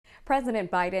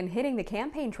President Biden hitting the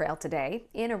campaign trail today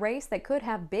in a race that could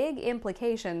have big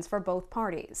implications for both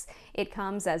parties. It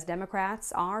comes as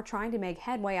Democrats are trying to make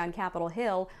headway on Capitol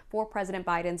Hill for President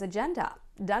Biden's agenda.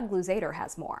 Doug Luzader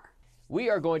has more. We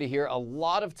are going to hear a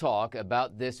lot of talk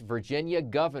about this Virginia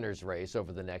governor's race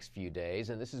over the next few days,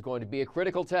 and this is going to be a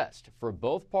critical test for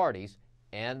both parties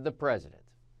and the president.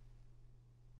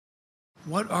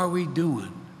 What are we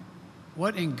doing?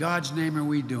 What in God's name are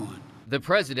we doing? The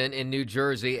president in New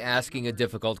Jersey asking a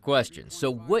difficult question.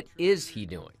 So what is he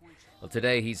doing? Well,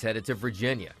 today he's headed to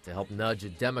Virginia to help nudge a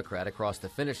Democrat across the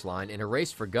finish line in a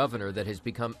race for governor that has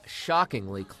become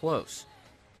shockingly close.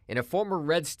 In a former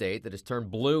red state that has turned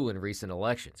blue in recent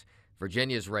elections,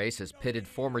 Virginia's race has pitted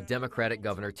former Democratic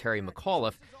Governor Terry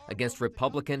McAuliffe against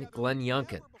Republican Glenn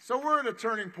Youngkin. So we're at a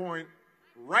turning point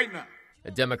right now.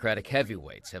 The Democratic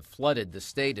heavyweights have flooded the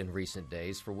state in recent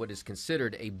days for what is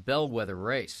considered a bellwether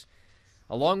race.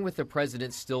 Along with the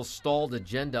president's still stalled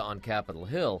agenda on Capitol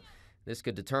Hill, this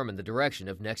could determine the direction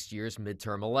of next year's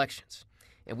midterm elections.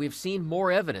 And we've seen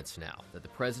more evidence now that the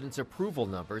president's approval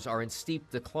numbers are in steep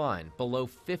decline, below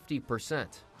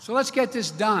 50%. So let's get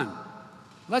this done.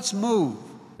 Let's move.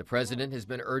 The president has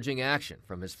been urging action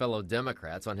from his fellow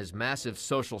Democrats on his massive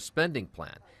social spending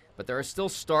plan, but there are still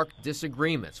stark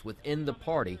disagreements within the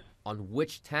party on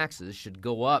which taxes should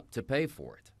go up to pay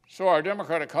for it. So our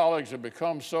Democratic colleagues have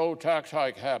become so tax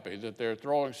hike happy that they're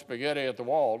throwing spaghetti at the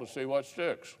wall to see what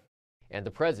sticks. And the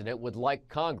president would like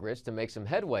Congress to make some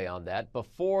headway on that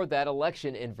before that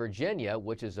election in Virginia,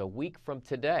 which is a week from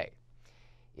today.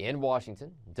 In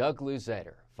Washington, Doug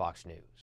Luzader, Fox News.